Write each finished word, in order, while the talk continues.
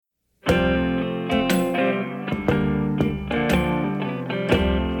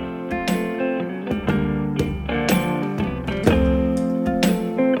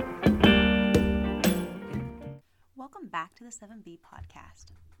the 7B podcast.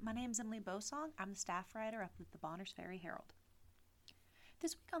 My name is Emily Bosong. I'm the staff writer up with the Bonners Ferry Herald.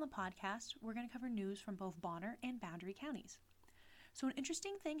 This week on the podcast, we're going to cover news from both Bonner and Boundary counties. So an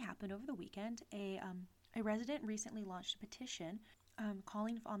interesting thing happened over the weekend. A resident recently launched a petition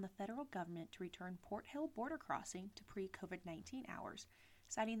calling on the federal government to return Port Hill border crossing to pre-COVID-19 hours,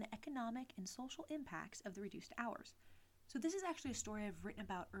 citing the economic and social impacts of the reduced hours. So this is actually a story I've written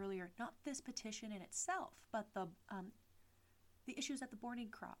about earlier, not this petition in itself, but the issues at the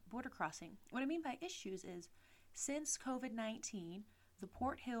border crossing. What I mean by issues is, since COVID-19, the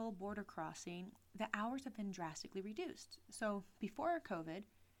Port Hill border crossing, the hours have been drastically reduced. So before COVID,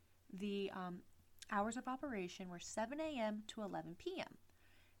 the hours of operation were 7 a.m. to 11 p.m.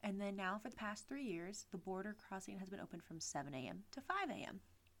 And then now for the past 3 years, the border crossing has been open from 7 a.m. to 5 a.m.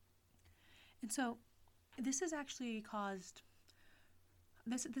 And so this has actually caused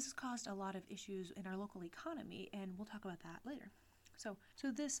a lot of issues in our local economy, and we'll talk about that later. So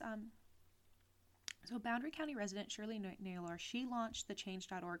Boundary County resident Shirley Naylor, she launched the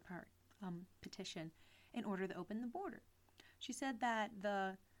Change.org petition in order to open the border. She said that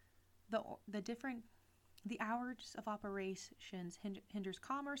the hours of operations hinders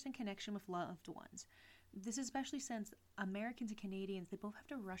commerce and connection with loved ones. This is especially since Americans and Canadians, they both have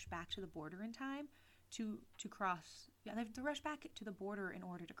to rush back to the border in time to cross. Yeah, they have to rush back to the border in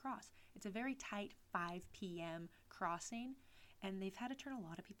order to cross. It's a very tight 5 p.m. crossing, and they've had to turn a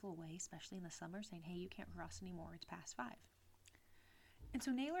lot of people away, especially in the summer, saying, hey, you can't cross anymore, it's past 5. And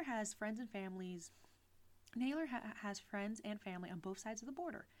so Naylor has friends and family on both sides of the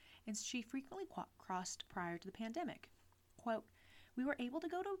border, and she frequently crossed prior to the pandemic. Quote, "We were able to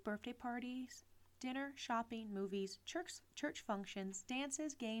go to birthday parties, dinner, shopping, movies, church functions,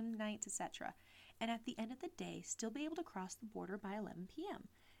 dances, game nights, etc., and at the end of the day, still be able to cross the border by 11 p.m.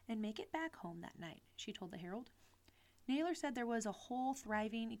 and make it back home that night," she told the Herald. Naylor said there was a whole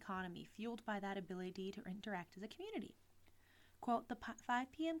thriving economy fueled by that ability to interact as a community. Quote, "The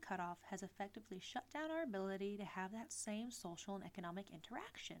 5 p.m. cutoff has effectively shut down our ability to have that same social and economic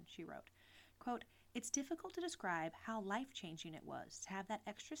interaction," she wrote. Quote, "It's difficult to describe how life-changing it was to have that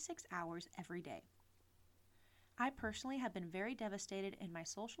extra 6 hours every day. I personally have been very devastated in my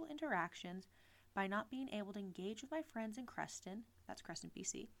social interactions by not being able to engage with my friends in Creston," that's Creston,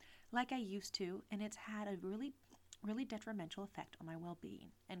 BC, "like I used to, and it's had a really, really detrimental effect on my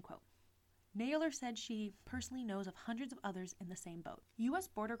well-being," end quote. Naylor said she personally knows of hundreds of others in the same boat. U.S.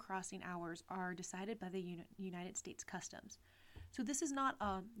 border crossing hours are decided by the United States Customs. So this is not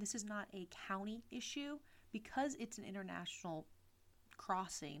a county issue because it's an international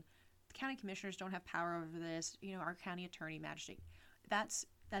crossing. The county commissioners don't have power over this. Our county attorney, magistrate, that's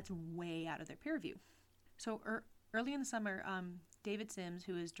way out of their purview. So early in the summer, David Sims,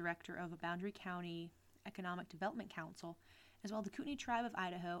 who is director of a Boundary County Economic Development Council, as well as the Kootenai Tribe of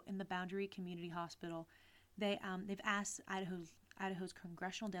Idaho and the Boundary Community Hospital, they've asked Idaho's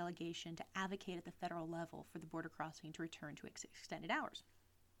congressional delegation to advocate at the federal level for the border crossing to return to extended hours.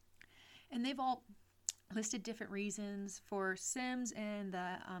 And they've all listed different reasons. For Sims and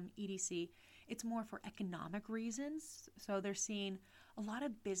the EDC, it's more for economic reasons. So they're seeing a lot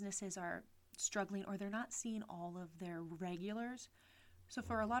of businesses are struggling, or they're not seeing all of their regulars. So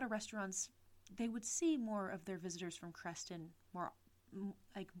for a lot of restaurants, they would see more of their visitors from Creston more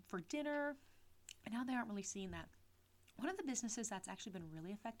like for dinner, and now they aren't really seeing that. One of the businesses that's actually been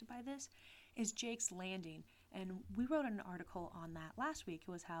really affected by this is Jake's Landing, and we wrote an article on that last week.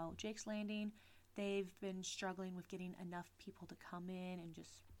 It was how Jake's Landing, they've been struggling with getting enough people to come in and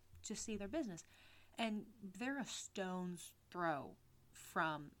just see their business, and they're a stone's throw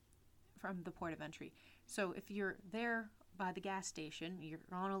from the port of entry. So if you're there by the gas station, you're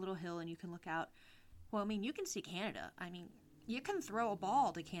on a little hill and you can look out. Well, you can see Canada. You can throw a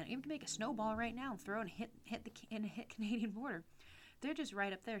ball to Canada. You can make a snowball right now and throw it and hit Canadian border. They're just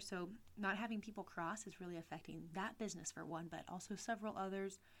right up there. So not having people cross is really affecting that business for one, but also several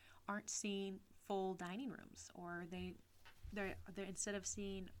others aren't seeing full dining rooms, or they're instead of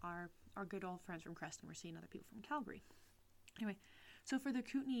seeing our good old friends from Creston, we're seeing other people from Calgary. Anyway, so for the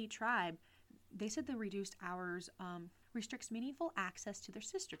Kootenai tribe, they said the reduced hours restricts meaningful access to their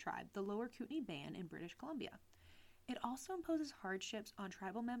sister tribe, the Lower Kootenai Band in British Columbia. It also imposes hardships on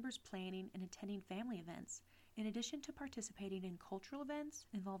tribal members planning and attending family events, in addition to participating in cultural events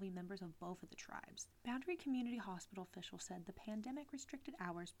involving members of both of the tribes. Boundary Community Hospital officials said the pandemic-restricted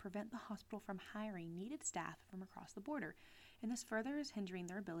hours prevent the hospital from hiring needed staff from across the border, and this further is hindering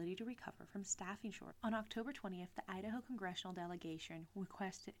their ability to recover from staffing shortages. On October 20th, the Idaho congressional delegation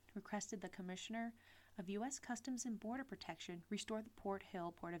requested the Commissioner of U.S. Customs and Border Protection restored the Port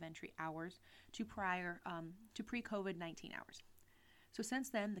Hill port of entry hours to pre-COVID-19 hours. So since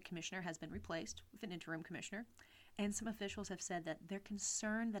then, the commissioner has been replaced with an interim commissioner, and some officials have said that they're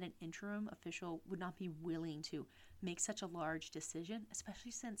concerned that an interim official would not be willing to make such a large decision,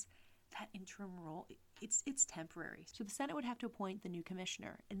 especially since that interim role, it's temporary. So the Senate would have to appoint the new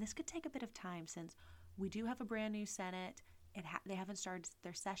commissioner, and this could take a bit of time since we do have a brand new Senate. They haven't started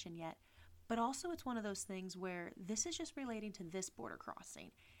their session yet, but also it's one of those things where this is just relating to this border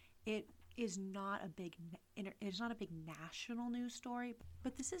crossing. It is not a big national news story,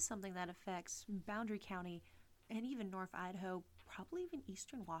 but this is something that affects Boundary County and even North Idaho, probably even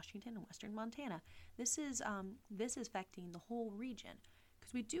eastern Washington and western Montana. This is affecting the whole region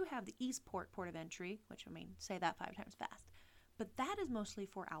because we do have the Eastport port of entry, which say that 5 times fast, but that is mostly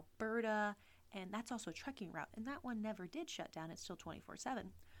for Alberta, and that's also a trucking route, and that one never did shut down. It's still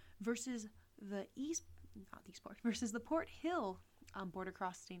 24/7. Versus the versus the Port Hill border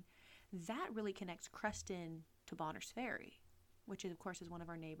crossing, that really connects Creston to Bonners Ferry, which of course is one of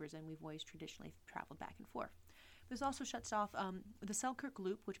our neighbors, and we've always traditionally traveled back and forth. This also shuts off the Selkirk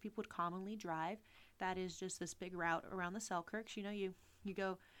Loop, which people would commonly drive. That is just this big route around the Selkirks. You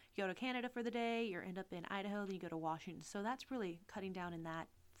go to Canada for the day, you end up in Idaho, then you go to Washington. So that's really cutting down in that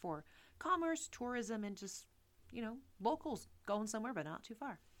for commerce, tourism, and just, locals going somewhere but not too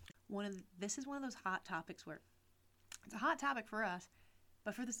far. This is one of those hot topics where it's a hot topic for us,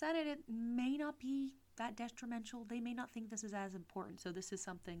 but for the Senate, it may not be that detrimental. They may not think this is as important. So this is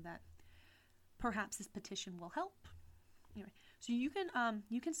something that perhaps this petition will help. Anyway, so you can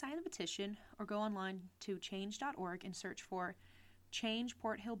sign the petition or go online to change.org and search for Change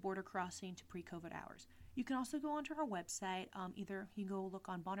Port Hill Border Crossing to Pre-COVID Hours. You can also go onto our website. Either you can go look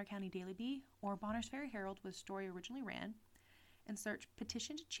on Bonner County Daily Bee or Bonners Ferry Herald, where the story originally ran, and search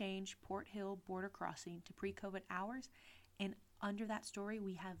Petition to Change Port Hill Border Crossing to Pre-COVID Hours. And under that story,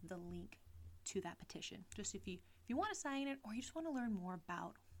 we have the link to that petition. Just if you want to sign it or you just want to learn more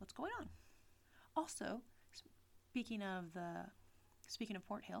about what's going on. Also, speaking of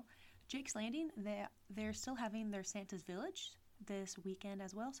Port Hill, Jake's Landing, they're still having their Santa's Village this weekend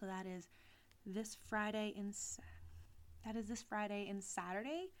as well. So that is this Friday and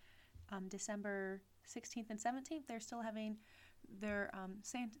Saturday, December 16th and 17th. They're still having their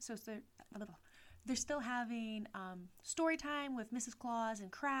they're still having story time with Mrs. Claus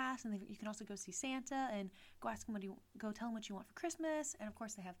and Crass, and you can also go see Santa and go tell him what you want for Christmas. And of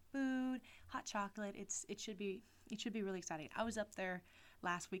course, they have food, hot chocolate. It should be really exciting. I was up there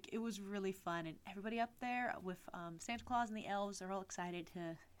last week. It was really fun, and everybody up there with Santa Claus and the elves are all excited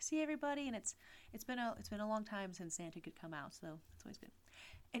to see everybody. And it's been a long time since Santa could come out, so it's always good.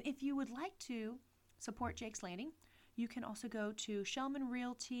 And if you would like to support Jake's Landing, you can also go to Shellman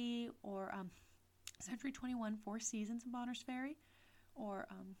Realty or Century 21 Four Seasons in Bonners Ferry, or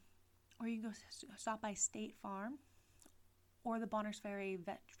you can go stop by State Farm or the Bonners Ferry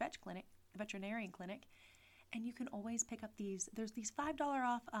veterinarian clinic, and you can always pick up there's these $5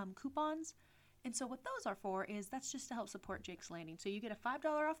 off coupons. And so what those are for is that's just to help support Jake's Landing. So you get a $5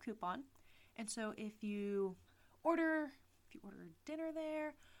 off coupon, and so if you order dinner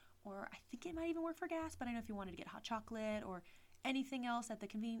there, or I think it might even work for gas, but I know if you wanted to get hot chocolate or anything else at the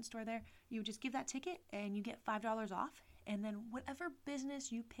convenience store there, you would just give that ticket and you get $5 off. And then whatever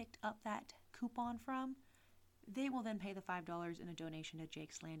business you picked up that coupon from, they will then pay the $5 in a donation to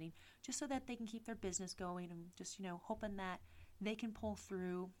Jake's Landing, just so that they can keep their business going, and just, hoping that they can pull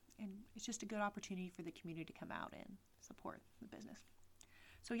through. And it's just a good opportunity for the community to come out and support the business.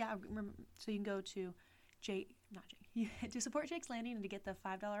 So yeah, remember, so you can go to to support Jake's Landing and to get the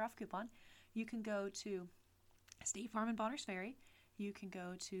 $5 off coupon, you can go to State Farm in Bonners Ferry. You can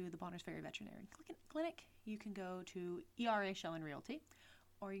go to the Bonners Ferry Veterinarian Clinic. You can go to ERA Shellman Realty,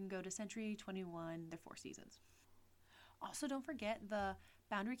 or you can go to Century 21, their Four Seasons. Also, don't forget the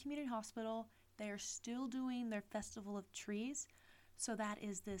Boundary Community Hospital. They are still doing their Festival of Trees. So that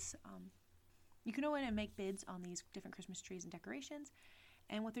is this, you can go in and make bids on these different Christmas trees and decorations.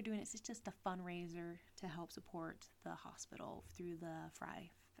 And what they're doing is it's just a fundraiser to help support the hospital through the Fry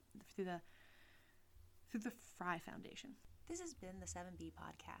Foundation. This has been the 7B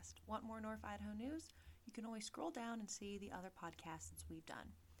podcast. Want more North Idaho news? You can always scroll down and see the other podcasts we've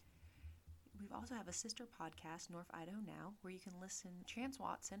done. We also have a sister podcast, North Idaho Now, where you can listen to Chance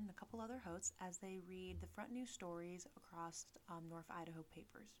Watson and a couple other hosts as they read the front news stories across North Idaho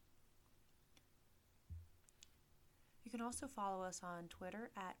papers. You can also follow us on Twitter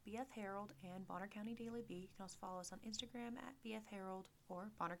at BF Herald and Bonner County Daily Bee. You can also follow us on Instagram at BF Herald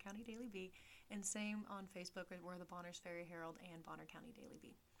or Bonner County Daily Bee, and same on Facebook, we're the Bonners Ferry Herald and Bonner County Daily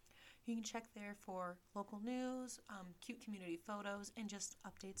Bee. You can check there for local news, cute community photos, and just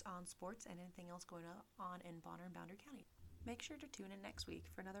updates on sports and anything else going on in Bonner and Boundary County. Make sure to tune in next week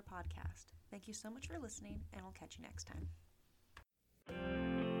for another podcast. Thank you so much for listening, and we'll catch you next time.